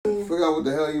out what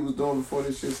the hell he was doing before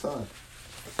this shit started.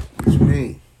 What you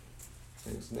mean?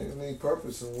 Niggas need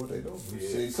purpose in what they do. Yeah,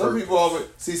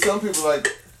 See, some people like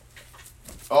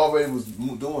already was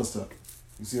doing stuff.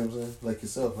 You see what I'm saying? Like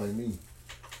yourself, like me.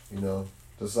 You know,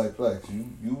 just like Flex.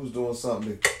 You was doing something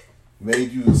that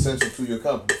made you essential to your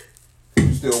company.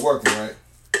 You still working, right?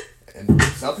 And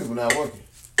some people not working.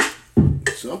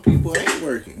 Some people ain't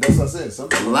working. That's what I said. Some A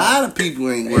people lot of people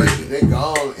ain't working. They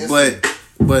gone.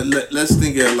 But let's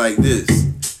think of it like this: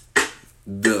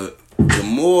 the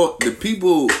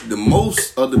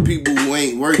most of the people who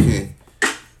ain't working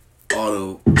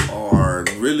are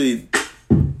really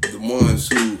the ones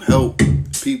who help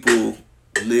people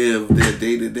live their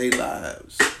day-to-day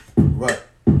lives. Right.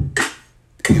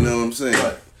 You know what I'm saying?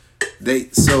 Right. They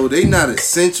not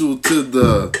essential to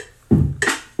the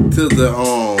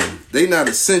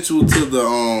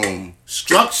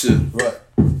structure. Right.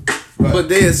 But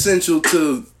they're essential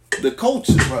to the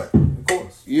culture. Right. Of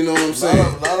course. You know what I'm saying?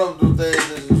 A lot of them do things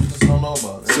that you just don't know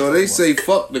about. So they say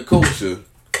fuck the culture.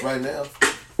 Right now.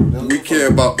 We care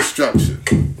about the structure.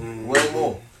 Way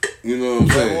more. You know what I'm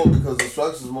Way saying? more because the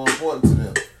structure is more important to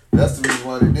them. That's the reason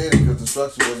why they did it, because the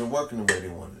structure wasn't working the way they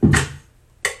wanted it.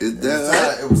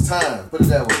 It was time. Put it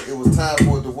that way. It was time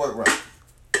for it to work right.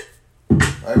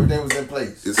 Everything was in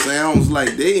place. It sounds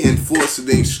like they enforcing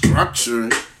their structure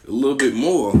a little bit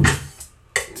more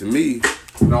to me.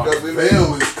 No, the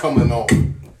veil is coming on.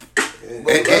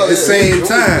 At the same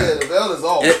time. Yeah, the veil is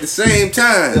off. At the same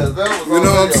time. Yeah, the veil was you know what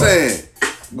I'm off. saying?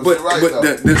 But you're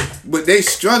right, but they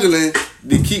struggling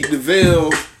to keep the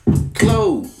veil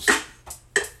closed.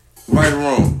 Right or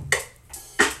wrong.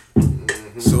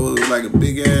 Mm-hmm. So it's like a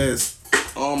big ass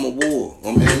arm of war.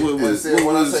 I mean, what was it?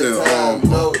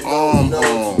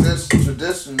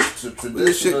 Tradition. What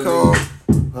this shit called?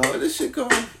 What this shit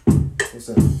called? What's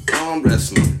that? Arm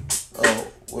wrestling. Oh,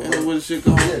 what this shit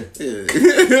called? Yeah.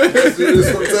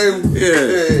 This what I'm saying?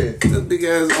 Yeah. That big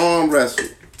ass arm wrestle.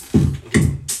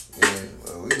 Yeah,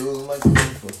 well, we losing like a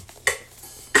motherfucker.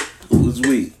 Who's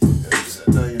we?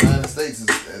 The United States is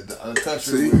a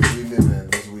country we live in.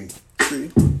 That's we. See?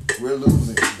 We're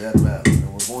losing that battle.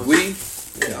 And we're going we?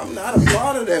 Yeah, I'm not a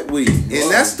part of that we.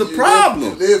 And that's the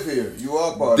problem. You live here. You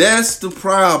are part of it. That's the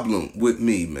problem with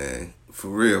me, man. For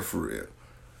real, for real.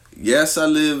 Yes, I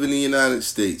live in the United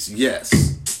States. Yes.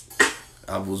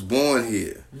 I was born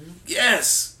here.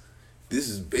 Yes. This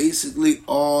is basically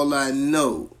all I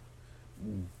know.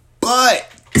 But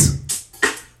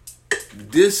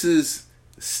this is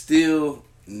still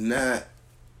not.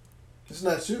 It's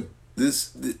not you.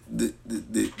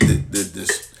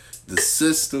 The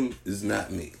system is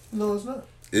not me. No, it's not.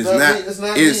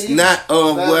 It's not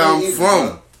where I'm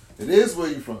from. It is where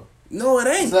you're from. No, it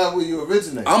ain't. It's not where you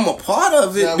originate. I'm a part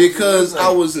of it because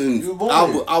I'm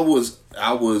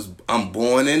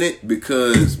born in it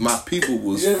because my people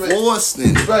was forced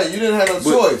in it. Right, you didn't have no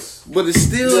choice. But it's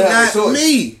still not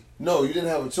me. No, you didn't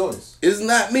have a choice. It's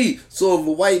not me. So if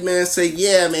a white man say,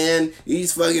 yeah, man,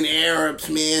 these fucking Arabs,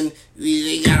 man,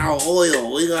 they got our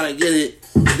oil, we gotta get it.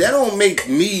 That don't make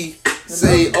me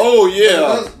say, oh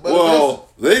yeah,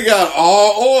 they got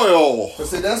our oil. But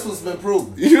see, that's what's been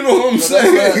proven. You know what I'm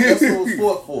saying? That's what was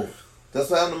fought for. That's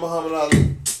what happened to Muhammad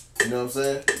Ali. You know what I'm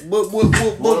saying? But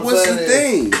what's the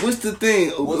thing? What's the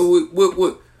thing?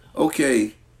 What?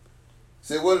 Okay.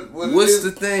 See what's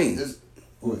the thing?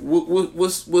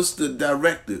 What's the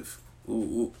directive?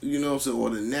 You know what I'm saying? Or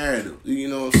the narrative? You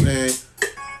know what I'm saying?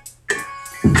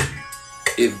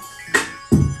 If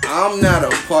I'm not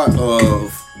a part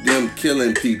of them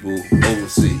killing people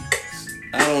overseas,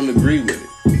 I don't agree with it.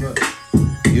 Right.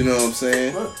 You know what I'm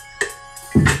saying? Right.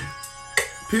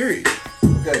 Period.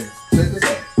 Okay, check this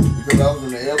out. Because I was in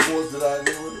the Air Force, did I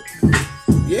agree with it?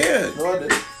 Yeah. No, I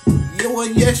didn't. You know what?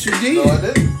 Yes, you did. No, I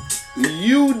didn't.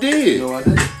 You did. No, I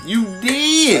didn't. You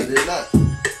did. I did not.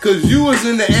 Cause you was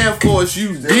in the Air Force,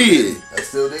 you did. I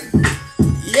still did.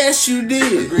 Yes, you I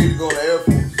did. agreed to go in the Air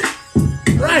Force.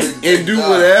 Right. And do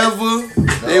whatever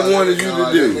they wanted you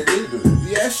to do.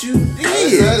 Yes, you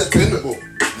did. That's dependable.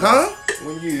 Huh?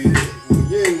 When you're in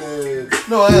the...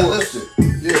 No, I enlisted.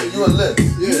 Yeah, you enlisted.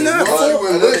 You Yeah, not I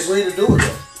didn't agree to do it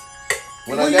though.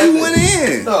 When I got you there. went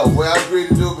in. No, where I agreed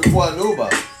to do it before I knew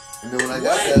about it. And then when I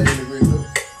got there, I didn't agree to do it.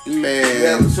 Man. You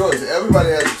have a choice. Everybody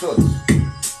has a choice.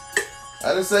 I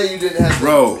didn't say you didn't have to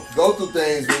go through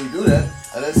things when you do that.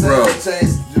 I didn't say you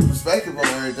change your perspective on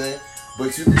everything,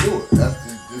 but you can do it.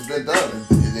 It's been done.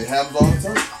 It happens all the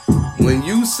time. When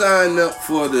you sign up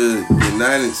for the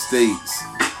United States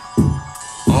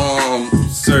Armed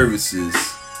Services,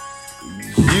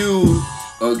 you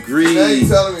agreed. Now you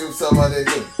telling me something I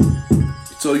didn't do.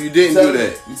 So you didn't do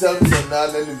that. You telling me something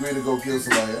I didn't agree to go kill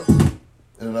somebody else.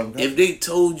 in another country. If they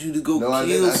told you to go No, I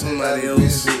kill didn't somebody have to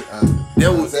else, visit.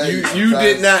 that was you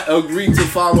did not agree to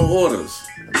follow orders.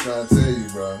 I'm trying to tell you,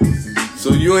 bro. See,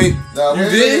 So you ain't nah, you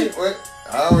wait, did? wait.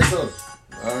 I already told you.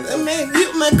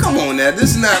 Man, come on now.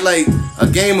 This is not like a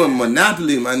game of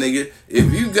Monopoly, my nigga.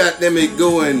 If you got them it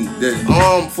going, the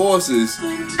armed forces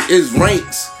is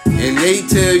ranks, and they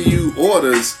tell you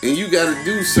orders, and you got to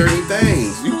do certain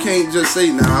things. You can't just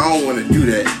say, "Nah, I don't want to do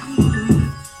that."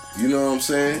 You know what I'm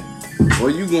saying?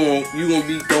 Or you gonna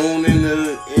be thrown in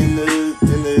the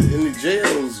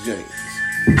jails, James,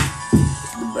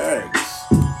 the barracks.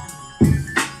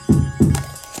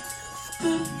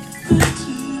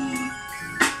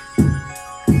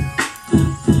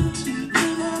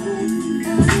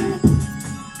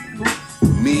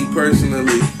 Me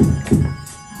personally,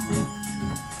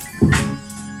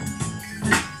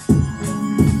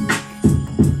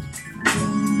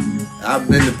 I've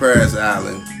been to Paris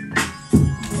Island,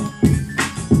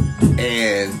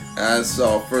 and I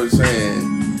saw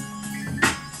firsthand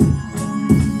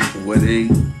where they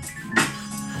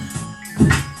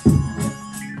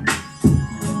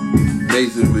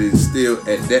basically still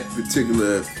at that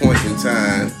particular point in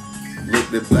time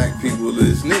looked at black people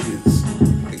as niggas.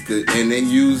 And then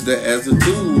use that as a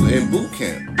tool in boot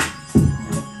camp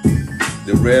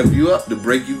to rev you up, to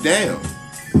break you down.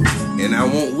 And I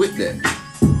won't with that.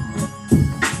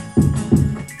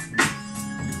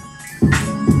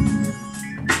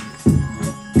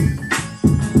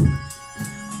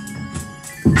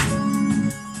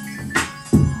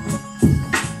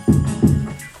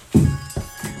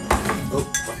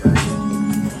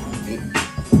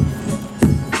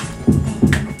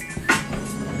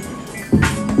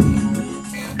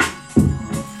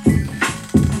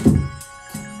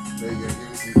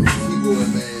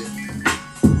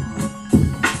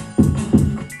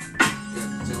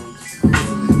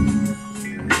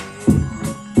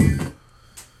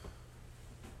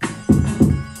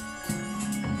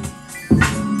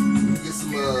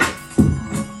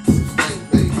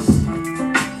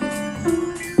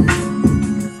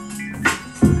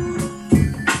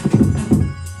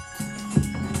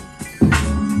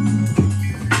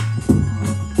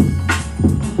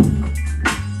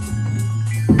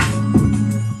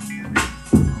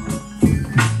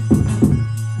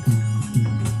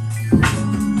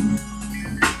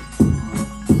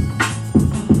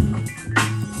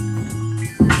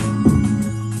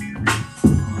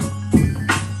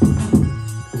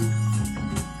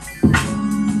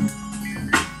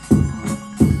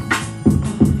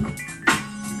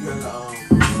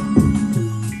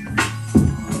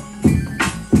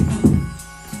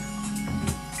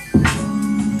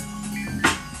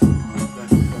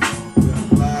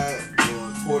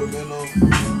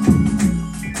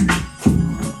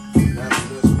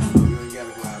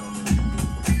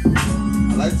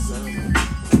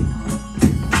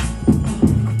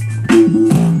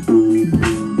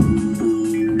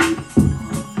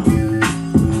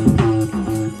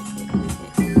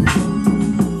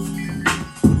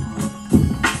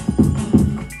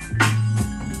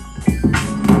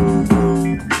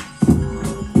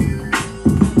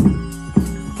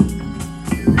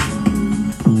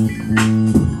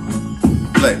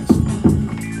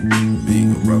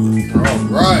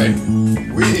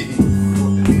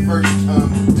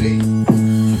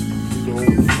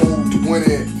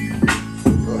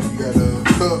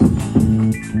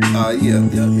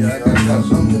 Yeah. I got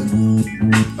something.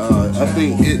 I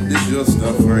think this your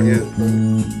stuff right here.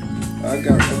 I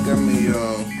got me.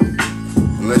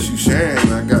 Unless you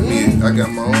sharing, I got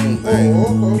my own thing.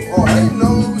 Oh, I didn't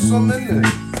know there was something in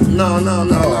there. No,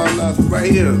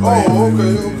 right here.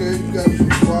 Okay. You got your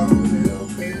bottle in there.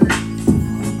 Okay.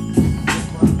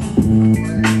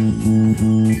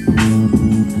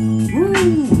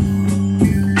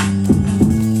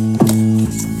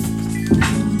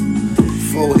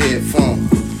 Forehead funk.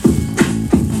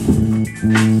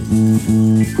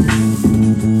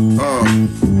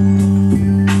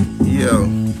 Yo,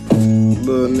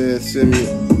 Lil Ned sent me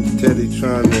Teddy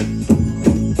trying to.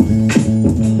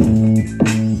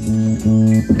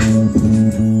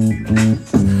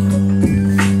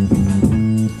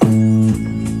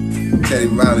 Teddy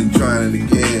Riley trying it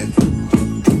again.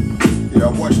 Yeah,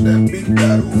 I watched that beat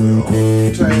battle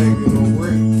with Tag and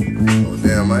Ray. Oh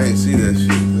damn, I ain't see that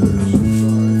shit.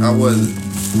 I wasn't.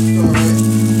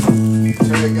 Alright.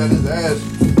 Tag got his ass.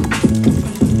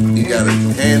 You gotta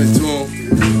hand it to him.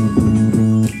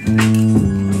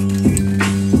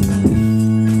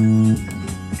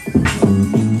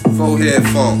 Forehead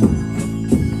funk.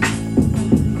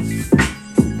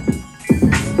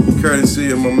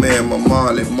 Courtesy of my man, my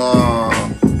Marley Ma.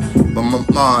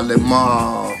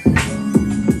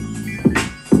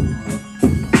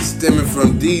 stemming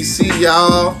from DC,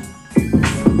 y'all.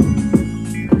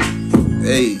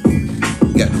 Hey,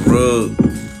 got the rug.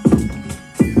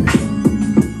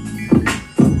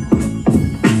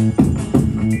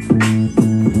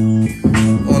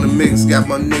 On the mix, got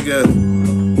my nigga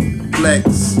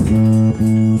Plex,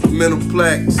 Mental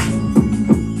Plex,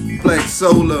 Plex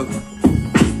Solar,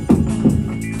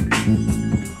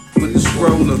 with the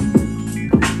scroller.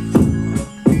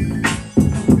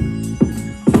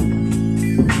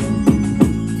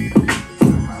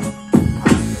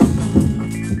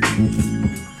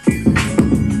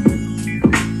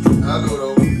 I'll do it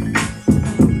over.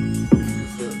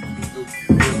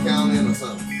 Do count in or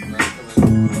something.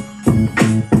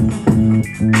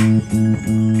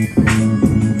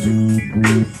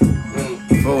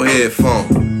 Forehead funk.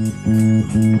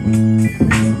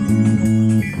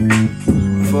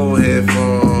 Forehead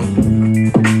funk.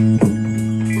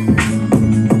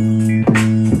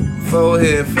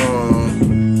 Forehead funk.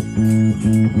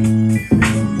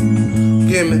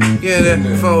 Give that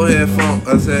forehead funk. I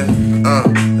said,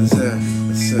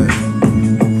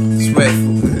 sweat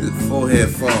forehead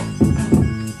funk.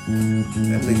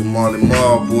 That nigga Marley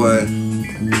Marl, boy.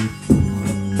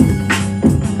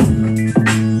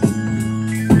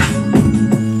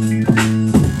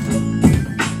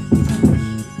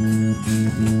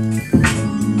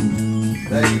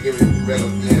 Now you give me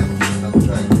regular jam. Another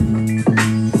track.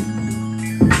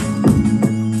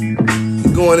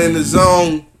 Going in the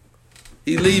zone.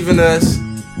 He leaving us.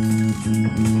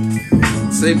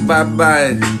 Say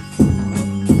bye-bye.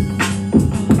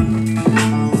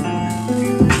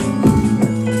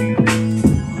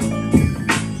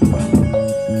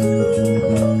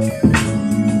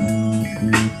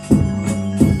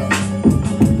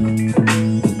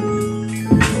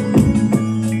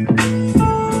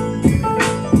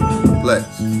 Flex.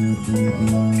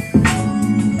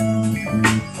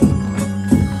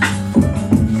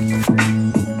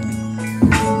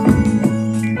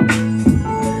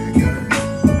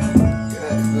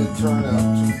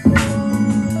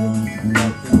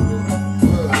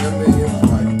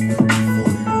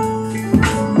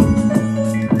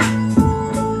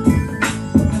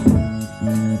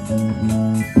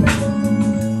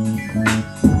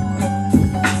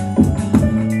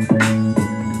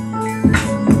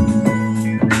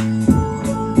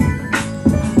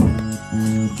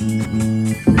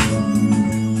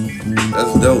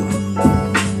 That's dope.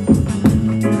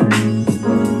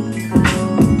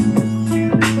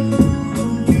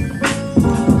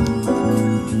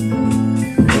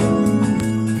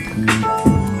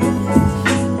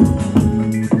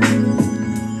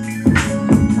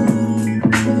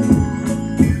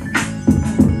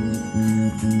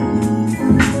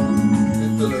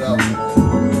 Fill it out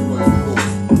before you go.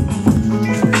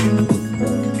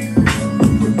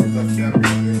 Left that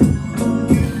one there.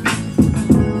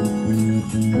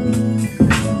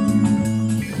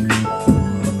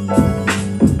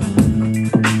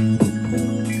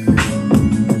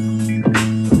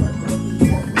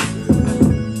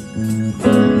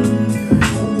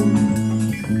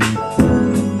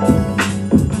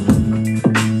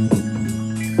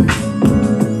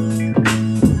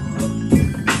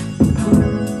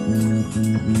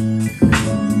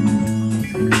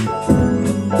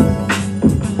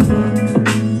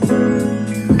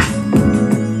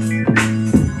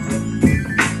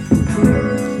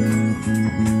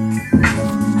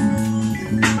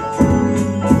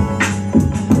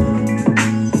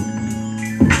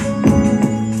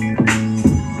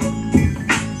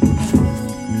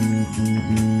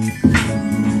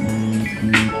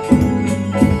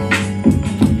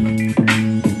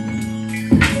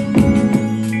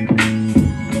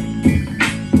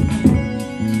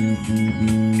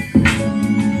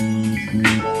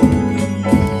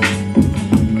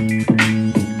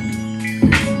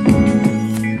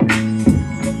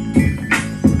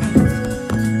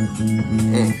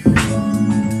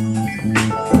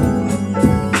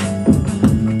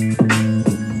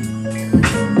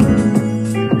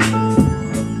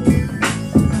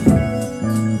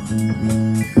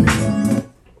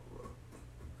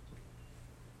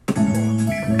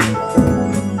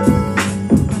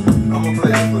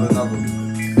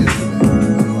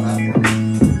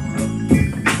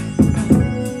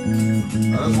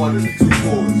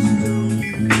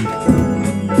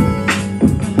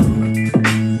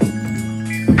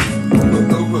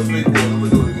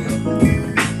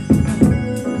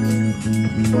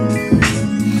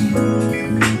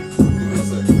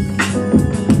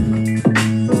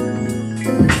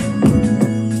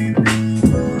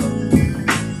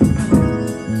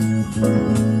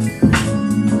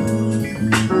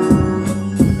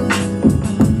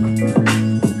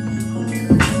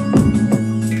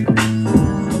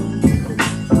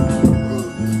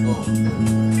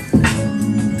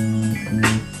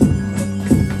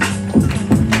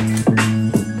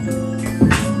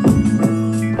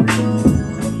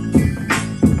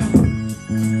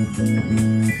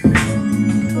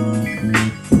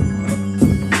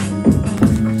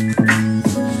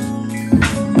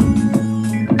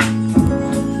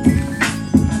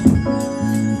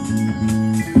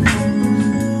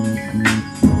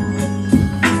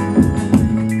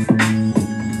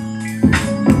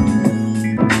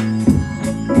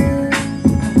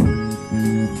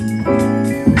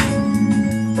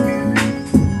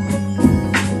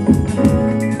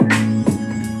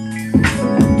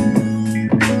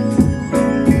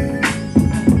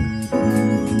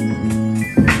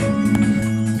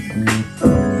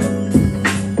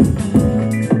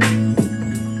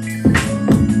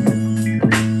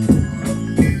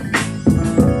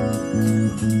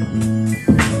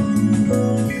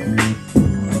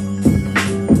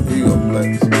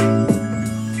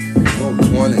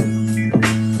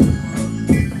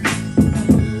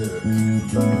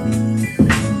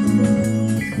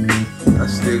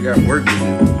 still got work to do.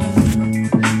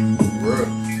 Bruh.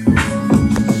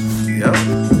 Yep.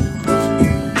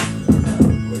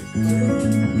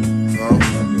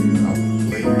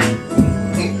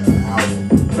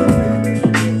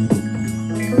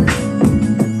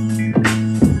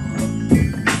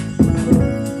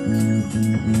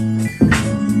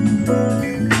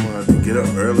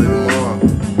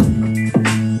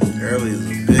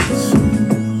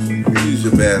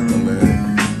 Bathroom,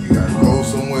 man. You gotta go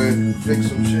somewhere and fix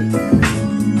some shit.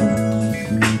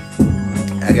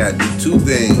 I gotta do two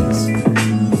things.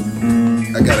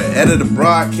 I gotta edit a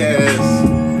broadcast,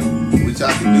 which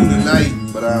I can do tonight,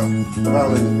 but I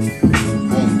probably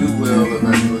won't do well if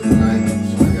I do it tonight.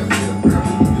 So I gotta get up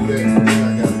early to do that. And then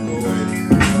I gotta go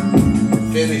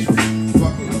and finish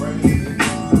fucking running.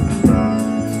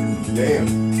 Damn.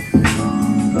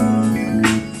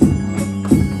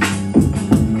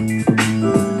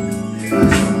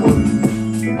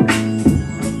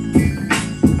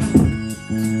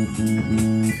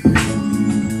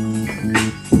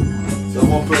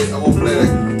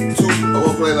 I'm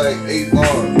gonna play like 8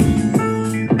 bars.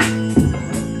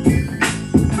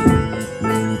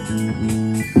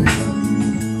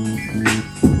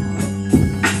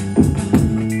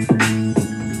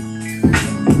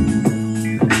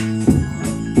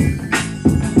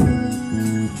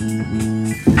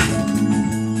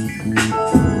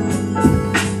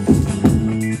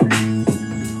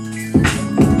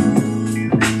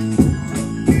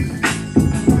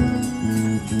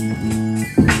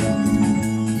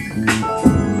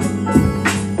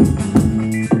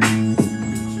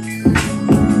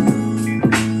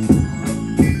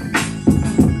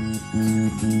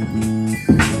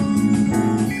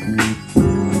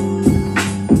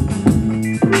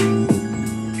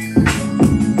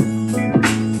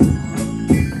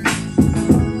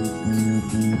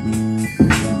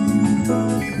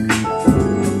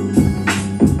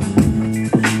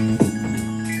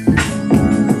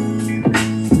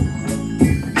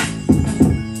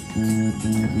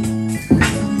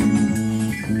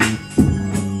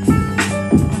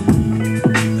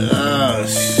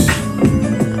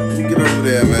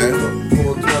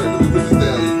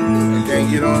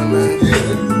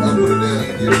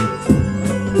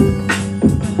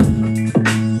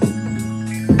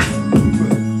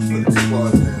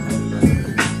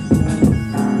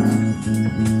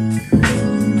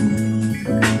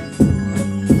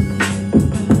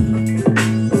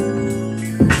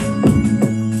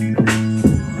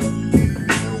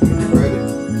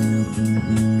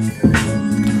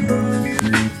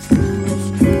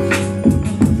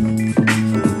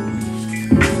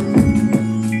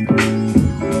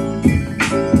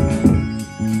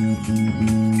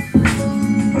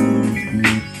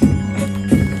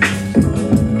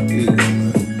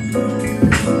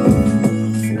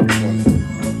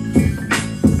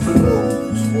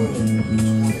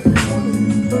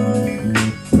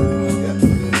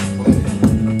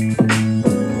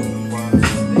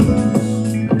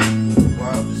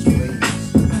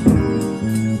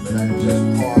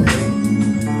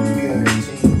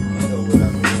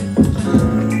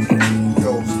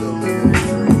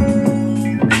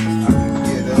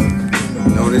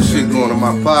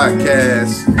 My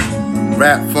podcast,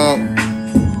 Rap Funk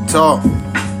Talk,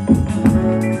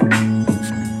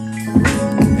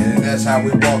 and that's how we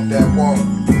walk that walk.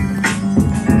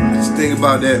 Just think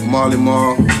about that, Marley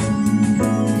Marl.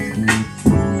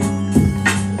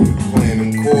 Playing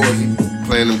them chords.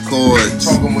 Playing them chords.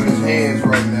 Talking with his hands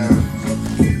right now.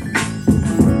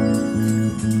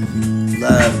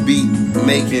 Live beat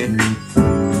making.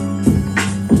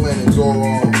 Playing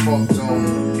Zoro Funk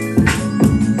Zone.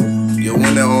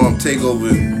 When that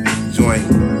takeover joint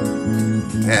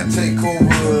happened.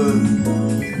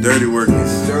 Takeover. Dirty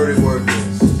Workers. Dirty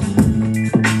Workers.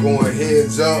 Going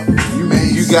heads up.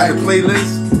 You got the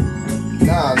playlist?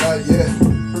 Nah, not yet.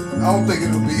 I don't think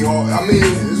it'll be hard. I mean,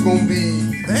 it's gonna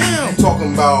be. Damn. You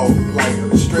talking about like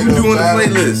a straight Who up doing battle? the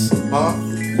playlist? Huh?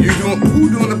 Who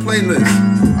doing the playlist?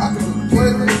 I can do the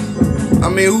playlist. I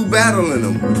mean, who battling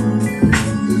them?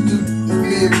 It's just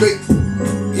me and Big.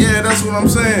 Yeah, that's what I'm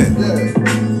saying. Yeah.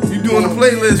 You doing the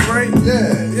playlist, right?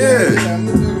 Yeah. I'm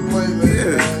gonna do the playlist.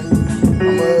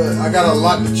 Yeah. I got a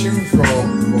lot to choose from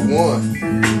for one. You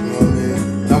know what I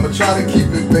mean? I'm gonna try to keep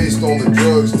it based on the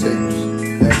drugs tapes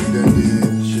that we done did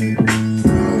and shit. You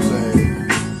know what I'm saying?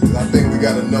 'Cause I think we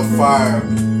got enough fire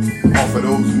off of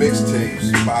those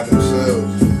mixtapes by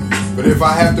themselves. But if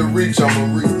I have to reach, I'm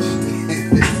gonna reach.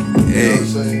 You know what I'm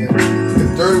saying?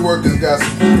 If Dirty Workers got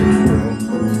some shit,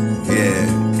 bro. Yeah.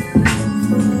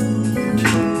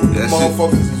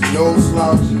 Motherfuckers is no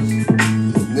slouches.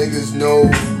 Niggas know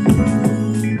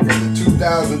from the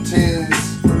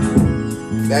 2010s,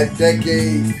 that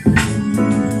decade,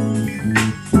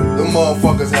 them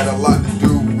motherfuckers had a lot to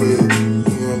do with,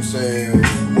 you know what I'm saying,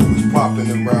 what was popping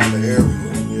around the area,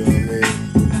 you know what I mean?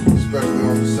 Especially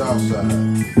on the south side.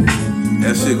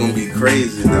 That shit gonna be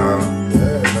crazy, dog.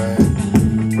 Yeah, man.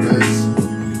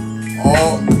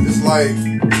 It's like,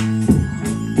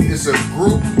 it's a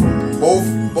group,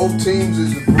 both teams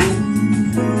is a group,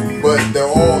 but they're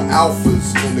all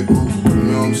alphas in the group, you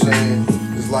know what I'm saying?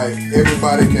 It's like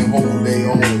everybody can hold their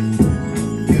own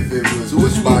if it was So what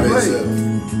just you by gonna play?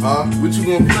 themselves. Huh? What you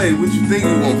gonna play? What you think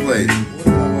you gonna play? What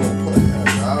am I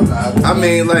gonna play? I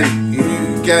mean, like, you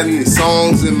got any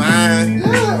songs in mind?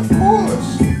 Yeah, of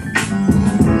course.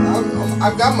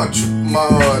 I got my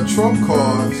trump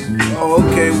cards. Oh,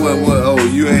 okay. What? Oh,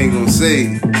 you ain't gonna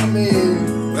say. I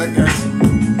mean, I got you.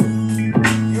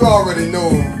 you already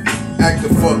know, act the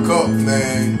fuck up,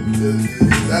 man.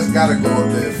 That's gotta go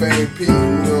up there. Fame P, you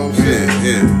know what I'm saying?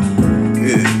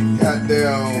 Yeah.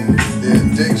 Goddamn, the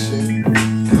addiction.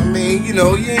 I mean, you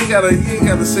ain't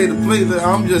gotta say the play.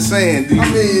 I'm just saying, dude.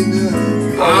 I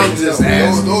mean, I'm just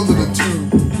asking. Those are the two,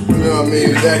 you know what I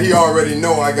mean, that he already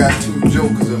know I got two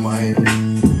jokers in my hand.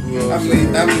 You know what I'm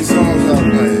saying? How many songs y'all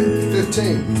playing?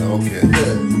 15. Okay.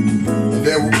 Yeah. And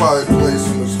then we'll probably play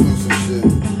some exclusive shit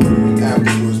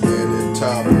afterwards, man, at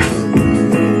top.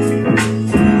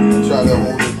 Try to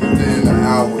hold it within an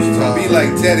hour's time. Be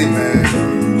like Teddy, man.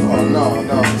 Oh, no.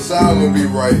 The sound gonna be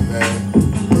right, man.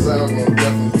 The sound gonna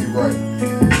definitely be right.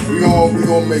 We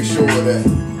gonna make sure that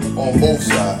on both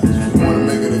sides. We wanna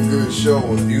make it a good show.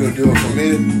 You gonna do it for me?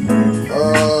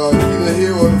 Either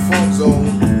here or the Funk Zone.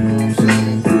 You know what I'm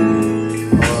saying?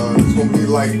 It's gonna be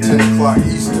like 10 o'clock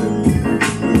Eastern.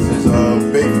 This is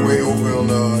baked way over on in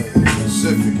the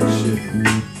Pacific and shit.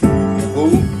 Who?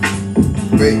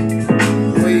 Baked.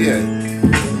 Where you at?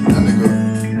 That nigga,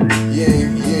 he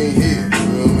ain't here. You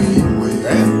know what I mean? Way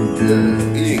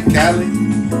Yeah. He in Cali?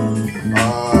 I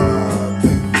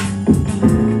think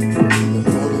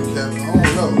Northern Cali. I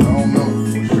don't know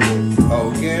for sure. Oh,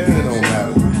 yeah, it don't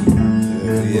matter.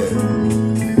 Yeah.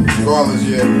 Regardless,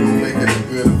 yeah, we're gonna make it a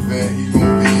good event. He's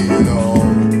gonna be in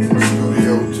the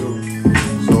studio too.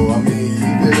 So I mean,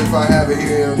 even if I have it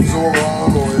here in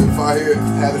Zoran or if I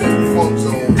have it in the Funk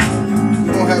Zone,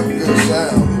 we're gonna have a good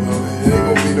sound. You know, it ain't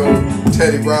gonna be no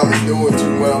Teddy Riley doing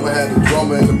too well. I'm gonna have the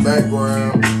drummer in the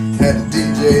background, had the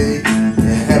DJ,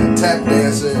 and had a tap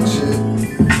dancer and shit.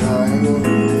 I'm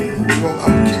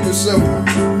gonna keep it simple.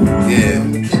 Yeah.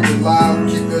 I'm gonna keep it live,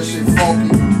 keep that shit funky.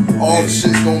 All the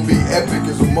shit's gonna be epic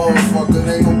as a motherfucker.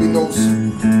 There ain't gonna be no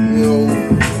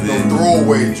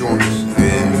throwaway joints. You know what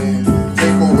I mean?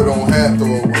 Takeover don't have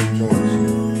throwaway joints.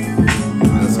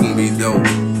 That's gonna be dope.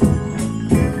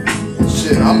 And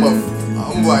shit, I'm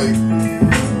like,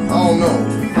 I don't know.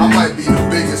 I might be the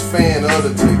biggest fan of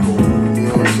the Takeover. You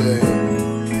know what I'm saying?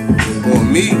 For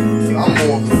me, I'm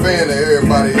more of a fan of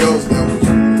everybody else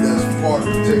that's part of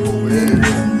the Takeover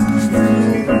anyway.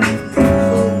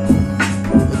 So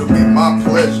it'll be my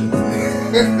pleasure.